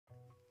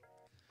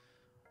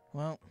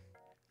Well,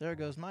 there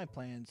goes my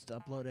plans to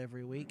upload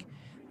every week.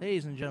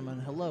 Ladies and gentlemen,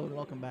 hello and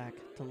welcome back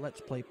to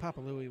Let's Play Papa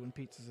Louie When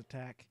Pizzas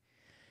Attack.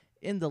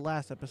 In the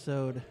last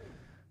episode,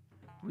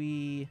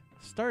 we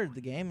started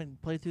the game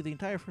and played through the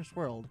entire first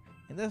world.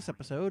 In this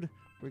episode,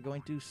 we're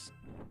going to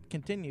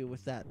continue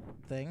with that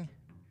thing.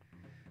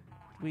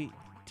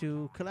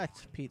 To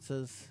collect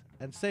pizzas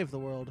and save the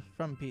world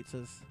from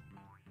pizzas.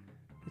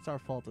 It's our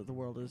fault that the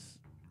world is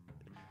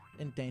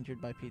endangered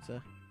by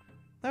pizza.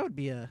 That'd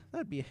be a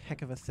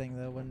heck of a thing,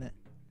 though, wouldn't it?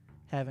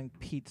 Having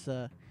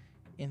pizza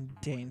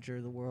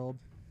endanger the world.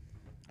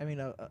 I mean,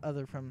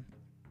 other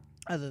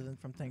than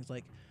from things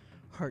like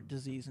heart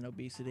disease and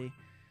obesity,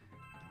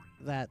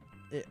 that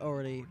it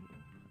already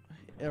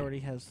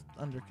has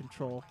under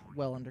control,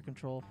 well under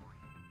control.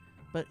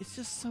 But it's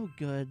just so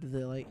good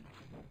that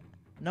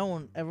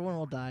everyone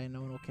will die and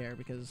no one will care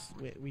because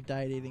we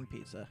died eating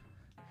pizza.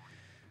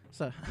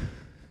 So.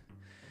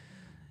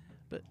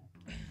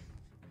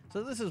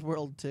 So this is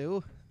World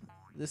 2.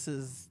 I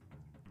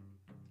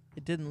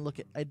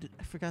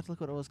forgot to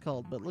look what it was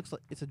called, but it looks like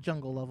it's a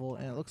jungle level,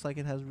 and it looks like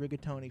it has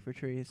rigatoni for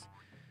trees.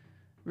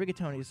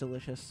 Rigatoni's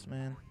delicious,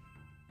 man.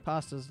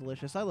 Pasta's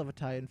delicious. I love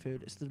Italian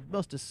food. It's the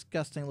most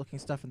disgusting looking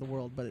stuff in the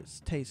world, but it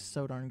tastes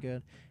so darn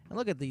good. And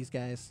look at these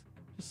guys.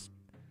 Just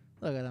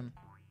look at them.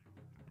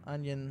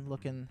 Onion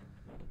looking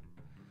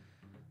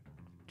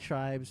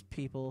tribes,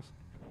 people.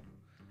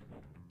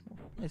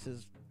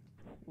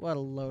 What a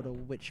load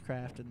of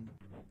witchcraft and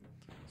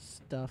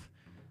stuff.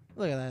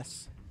 Look at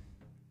this.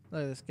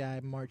 Look at this guy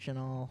marching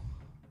all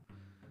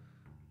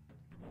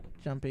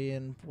jumpy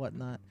and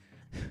whatnot.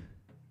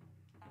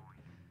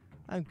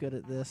 I'm good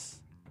at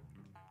this.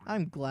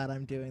 I'm glad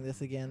I'm doing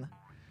this again.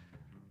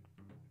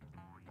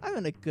 I'm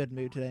in a good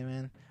mood today,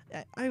 man.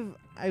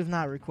 I've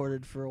not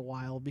recorded for a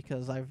while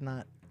because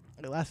the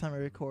last time I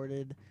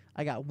recorded,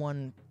 I got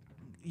one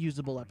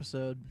usable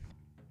episode,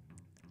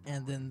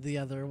 and then the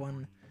other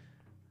one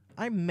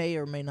I may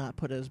or may not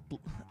put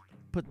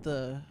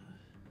the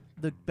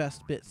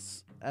best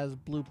bits as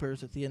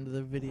bloopers at the end of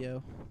the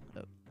video,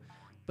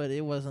 but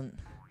it wasn't.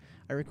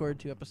 I recorded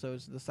 2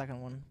 episodes. The second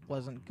one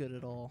wasn't good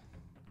at all.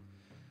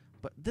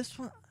 But this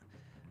one,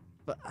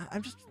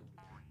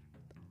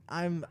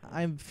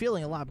 I'm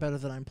feeling a lot better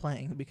than I'm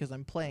playing because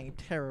I'm playing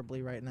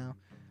terribly right now.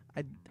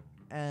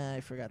 I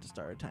forgot to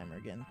start a timer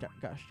again.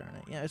 Gosh darn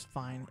it. Yeah, it's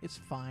fine. It's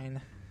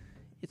fine.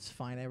 It's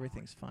fine.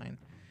 Everything's fine.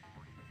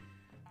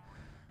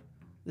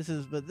 This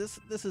is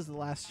the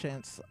last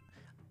chance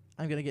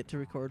I'm gonna get to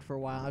record for a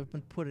while. I've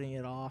been putting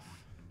it off,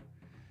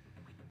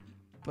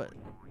 but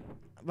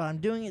I'm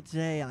doing it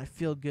today, and I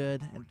feel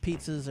good. And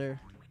pizzas are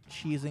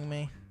cheesing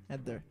me,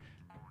 and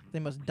they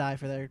must die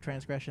for their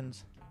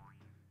transgressions.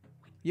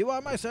 You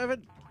are my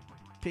servant,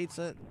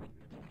 pizza.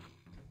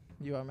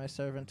 You are my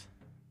servant.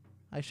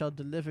 I shall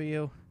deliver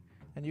you,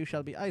 and you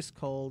shall be ice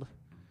cold,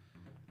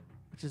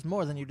 which is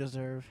more than you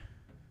deserve.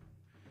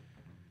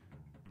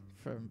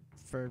 For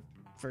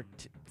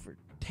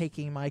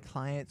taking my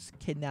clients,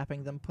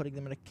 kidnapping them, putting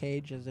them in a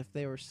cage as if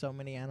they were so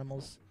many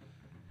animals,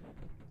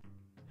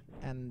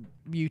 and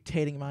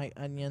mutating my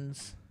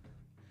onions.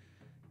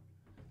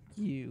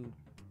 You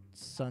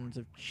sons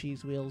of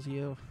cheese wheels,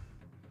 you.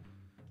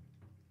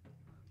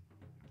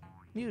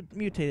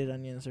 Mutated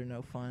onions are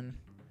no fun.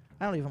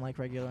 I don't even like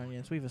regular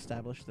onions. We've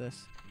established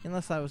this.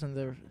 Unless I was in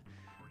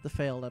the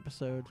failed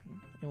episode,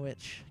 in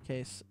which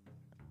case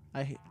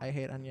I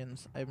hate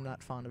onions. I'm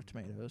not fond of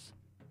tomatoes.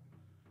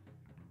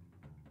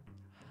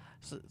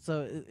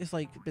 So it's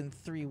like been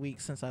 3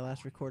 weeks since I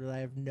last recorded. I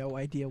have no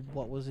idea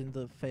what was in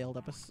the failed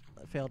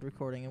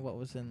recording and what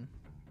was in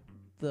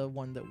the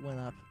one that went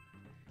up.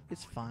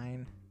 It's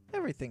fine.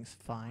 Everything's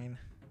fine.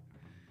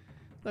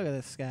 Look at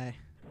this guy.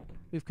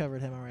 We've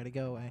covered him already.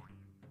 Go away.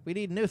 We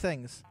need new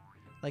things.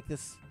 Like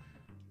this.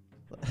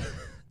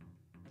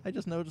 I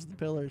just noticed the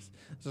pillars.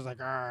 It's just like,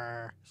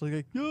 argh. It's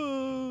like, yeah,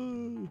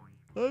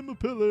 I'm a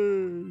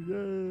pillar.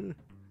 Yeah.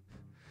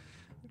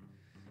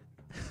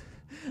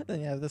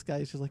 Then you have this guy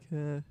who's just like,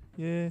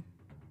 yeah,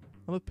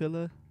 I'm a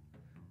pillar.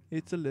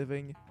 It's a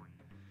living.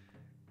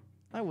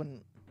 I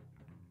wouldn't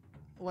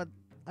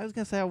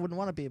say I wouldn't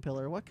want to be a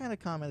pillar. What kind of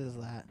comment is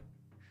that?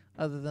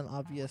 Other than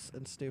obvious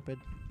and stupid.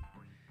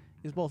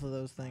 He's both of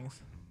those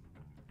things.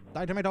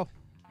 Die, tomato!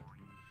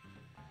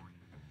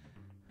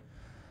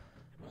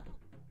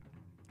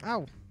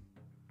 Ow!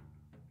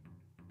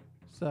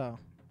 So.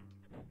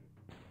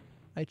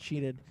 I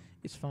cheated.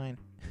 It's fine.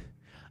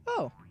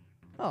 Oh!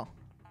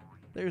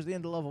 There's the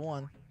end of level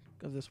 1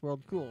 of this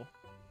world. Cool.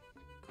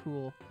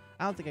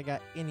 I don't think I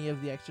got any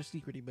of the extra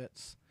secrety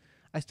bits.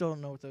 I still don't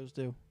know what those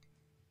do.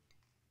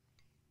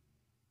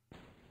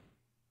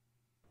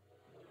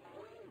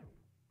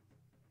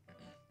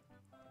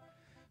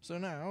 So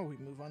now we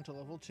move on to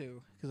level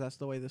 2, because that's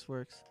the way this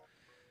works.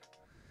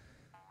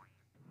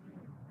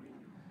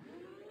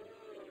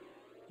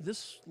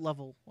 This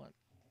level, what?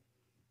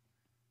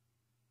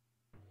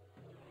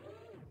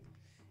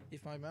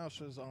 If my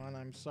mouse is on,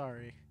 I'm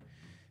sorry.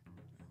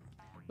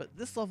 But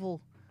this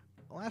level,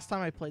 last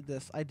time I played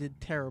this, I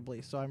did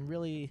terribly, so I'm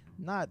really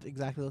not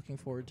exactly looking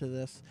forward to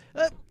this.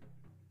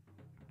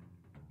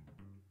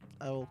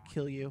 I will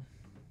kill you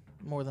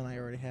more than I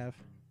already have.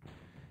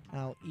 And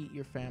I'll eat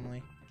your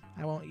family.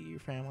 I won't eat your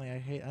family. I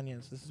hate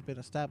onions. This has been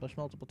established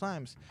multiple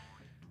times.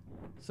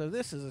 So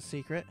this is a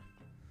secret.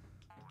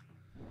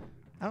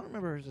 I don't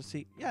remember if it's a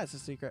secret. Yeah, it's a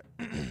secret.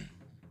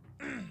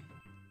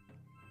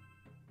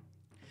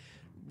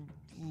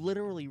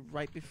 Literally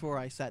right before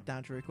I sat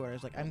down to record, I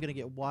was like, I'm going to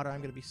get water. I'm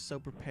going to be so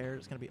prepared.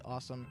 It's going to be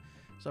awesome.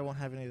 So I won't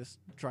have any of this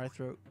dry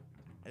throat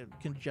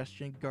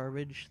congestion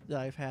garbage that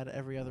I've had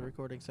every other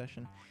recording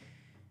session.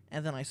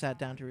 And then I sat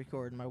down to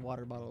record and my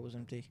water bottle was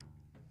empty.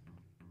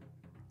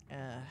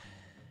 And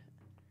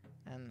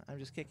I'm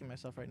just kicking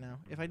myself right now.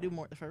 If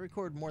I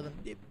record more than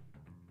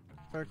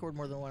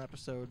one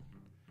episode,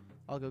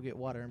 I'll go get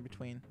water in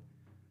between.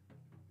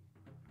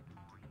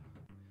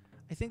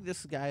 I think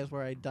this guy is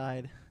where I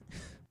died.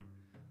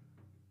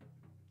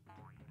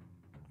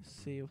 Let's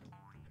see.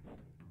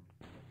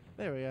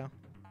 There we go.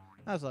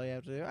 That's all you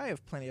have to do. I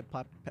have plenty of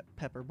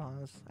pepper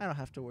bombs. I don't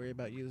have to worry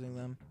about using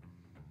them.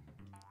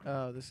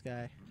 Oh, this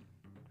guy.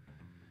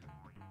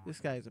 This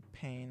guy is a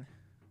pain.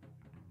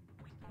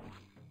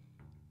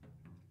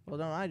 Well,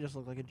 don't I just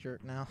look like a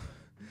jerk now?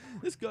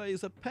 This guy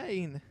is a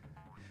pain.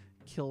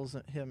 Kills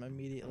him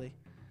immediately.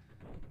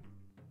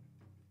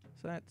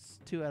 So that's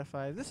 2 out of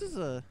 5. I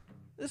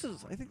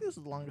think this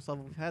is the longest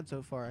level we've had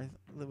so far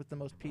with the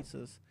most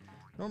pizzas.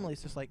 Normally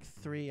it's just like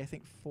 3. I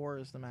think 4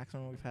 is the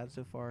maximum we've had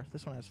so far.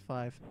 This one has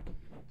 5.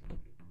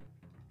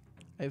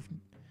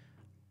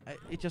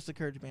 It just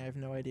occurred to me I have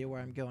no idea where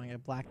I'm going. I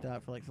blacked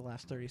out for like the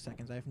last 30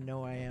 seconds. I have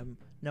no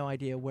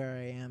idea where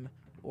I am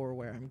or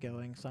where I'm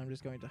going. So I'm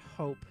just going to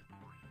hope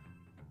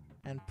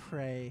and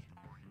pray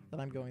that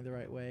I'm going the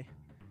right way.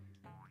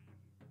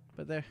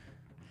 But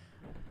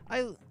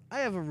I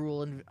have a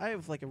rule, and I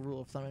have like a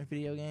rule of thumb in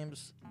video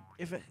games.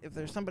 If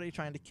there's somebody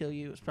trying to kill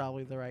you, it's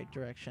probably the right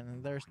direction,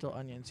 and there's still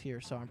onions here,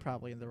 so I'm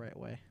probably in the right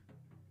way.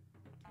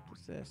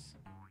 What's this?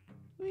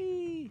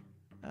 Whee!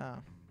 Oh.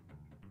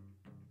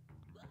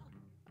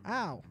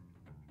 Ow!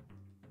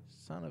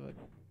 Son of a...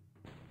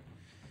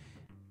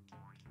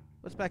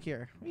 What's back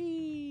here?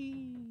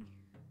 Whee!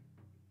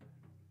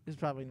 This is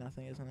probably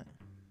nothing, isn't it?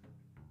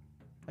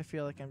 I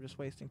feel like I'm just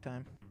wasting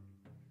time.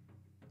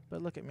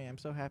 But look at me, I'm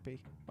so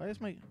happy. Why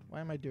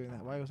am I doing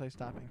that? Why was I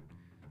stopping?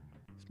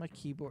 Is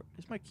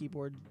my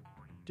keyboard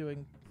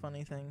doing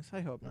funny things?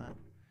 I hope not.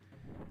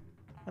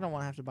 I don't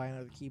want to have to buy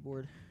another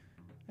keyboard.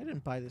 I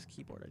didn't buy this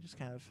keyboard.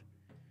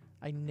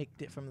 I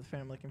nicked it from the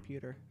family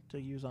computer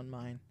to use on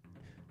mine.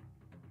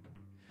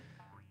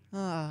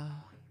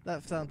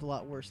 That sounds a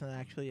lot worse than it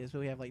actually is, but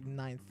we have like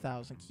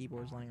 9,000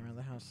 keyboards lying around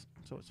the house,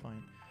 so it's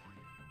fine.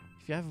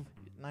 If you have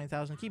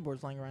 9,000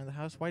 keyboards lying around the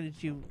house, why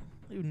did you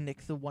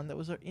nick the one that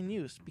was in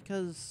use?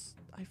 Because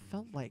I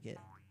felt like it.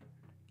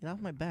 Get off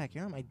my back.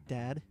 You're not my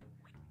dad.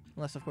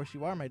 Unless, of course,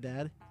 you are my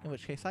dad. In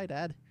which case, hi,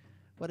 Dad.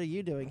 What are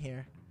you doing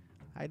here?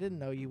 I didn't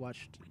know you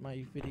watched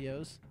my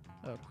videos.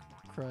 Oh,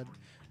 crud.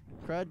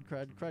 Crud,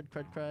 crud, crud,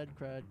 crud, crud,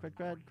 crud, crud,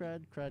 crud,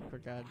 crud, crud,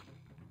 crud, crud.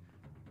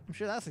 I'm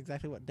sure that's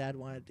exactly what Dad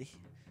wanted to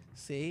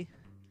see.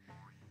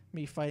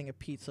 Me fighting a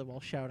pizza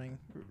while shouting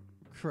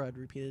crud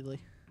repeatedly.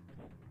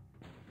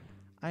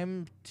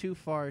 I'm too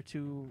far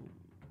to...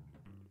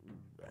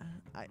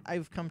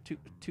 I've come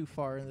too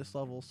far in this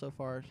level so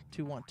far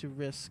to want to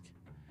risk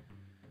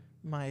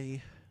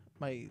my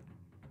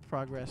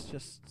progress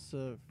just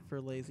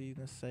for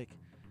laziness sake.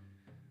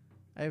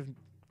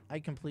 I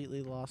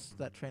completely lost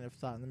that train of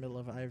thought in the middle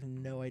of it. I have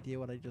no idea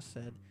what I just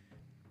said.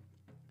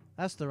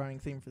 That's the running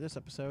theme for this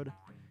episode.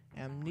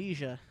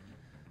 Amnesia.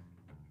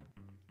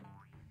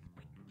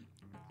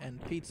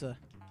 And pizza.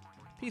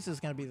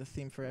 Pizza's gonna be the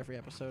theme for every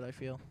episode, I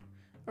feel.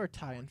 Or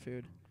Italian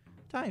food.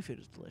 Italian food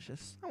is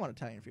delicious. I want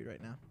Italian food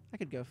right now. I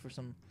could go for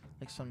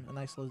a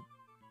nice little...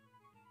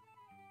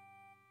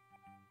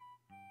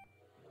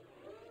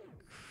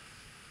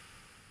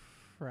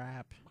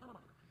 Crap.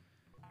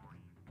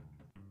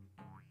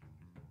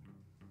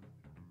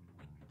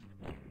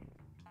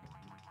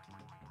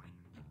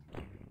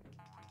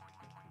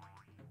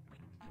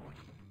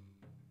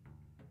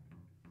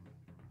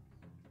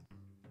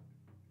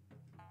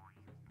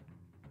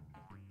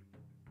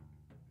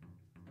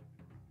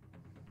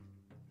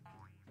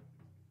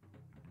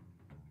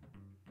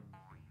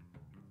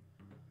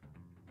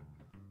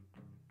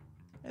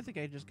 I think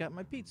I just got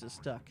my pizza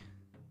stuck.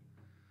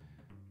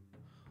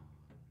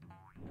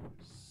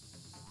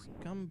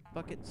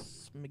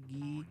 Scumbuckets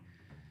McGee.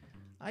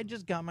 I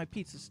just got my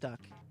pizza stuck.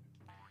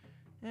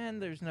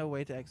 And there's no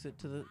way to exit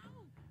to the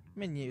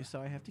menu,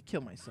 so I have to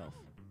kill myself.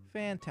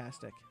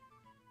 Fantastic.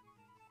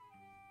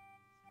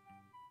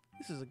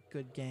 This is a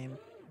good game.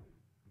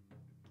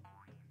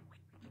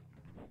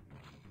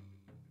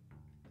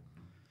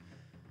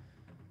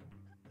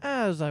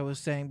 As I was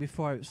saying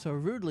before I was so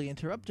rudely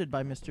interrupted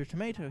by Mr.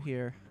 Tomato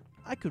here,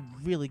 I could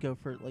really go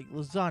for, like,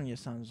 lasagna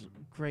sounds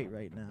great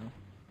right now.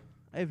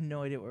 I have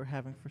no idea what we're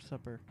having for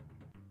supper,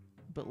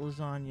 but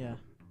lasagna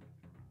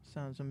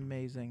sounds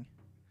amazing.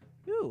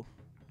 Ooh,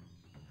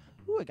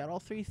 I got all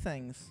 3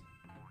 things.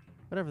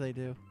 Whatever they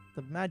do.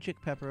 The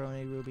magic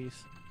pepperoni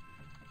rubies.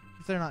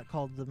 If they're not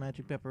called the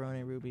magic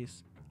pepperoni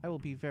rubies, I will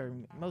be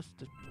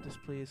most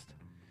displeased.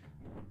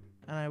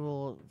 And I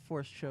will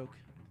force choke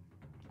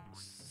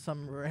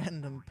some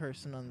random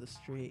person on the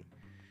street,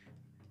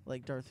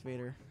 like Darth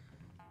Vader.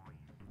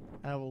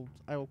 I will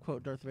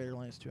quote Darth Vader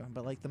lines to him,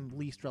 but like the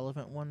least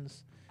relevant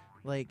ones,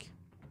 like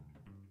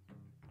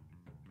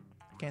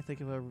I can't think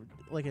of a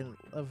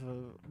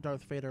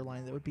Darth Vader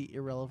line that would be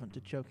irrelevant to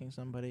choking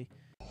somebody.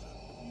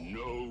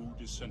 No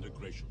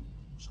disintegration.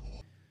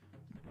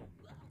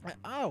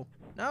 Oh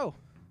no,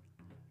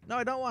 no!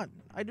 I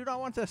do not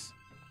want this.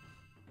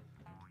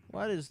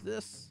 What is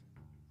this?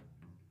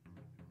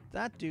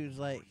 That dude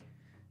ate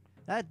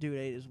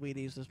his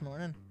Wheaties this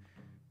morning.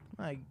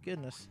 My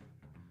goodness.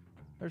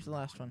 Where's the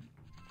last one?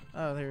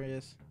 Oh, there he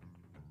is.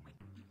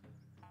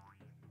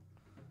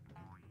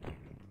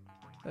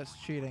 That's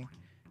cheating.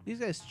 These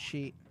guys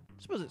cheat.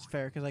 I suppose it's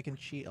fair because I can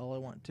cheat all I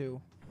want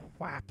to.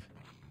 Whap.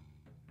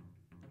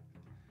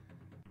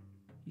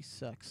 He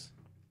sucks.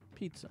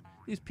 Pizza.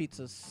 These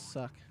pizzas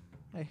suck.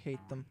 I hate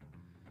them.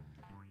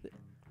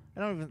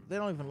 They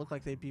don't even look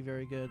like they'd be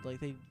very good. Like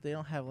they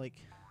don't have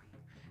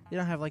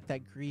like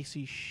that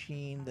greasy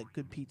sheen that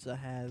good pizza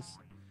has.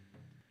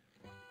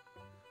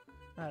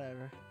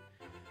 Whatever.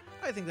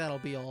 I think that'll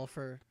be all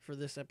for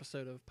this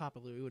episode of Papa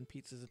Louie When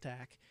Pizzas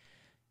Attack.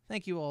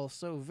 Thank you all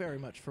so very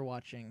much for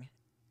watching.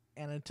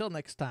 And until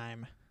next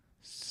time,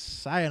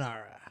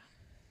 sayonara.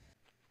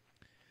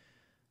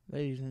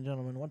 Ladies and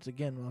gentlemen, once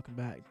again, welcome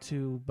back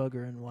to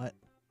Bugger and What.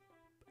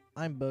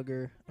 I'm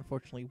Bugger.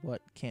 Unfortunately,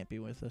 What can't be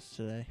with us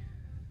today.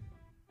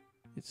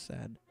 It's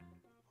sad.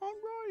 I'm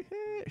right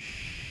here.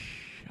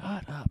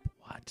 Shut up,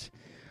 What?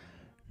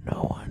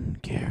 No one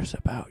cares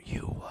about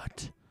you,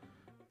 What?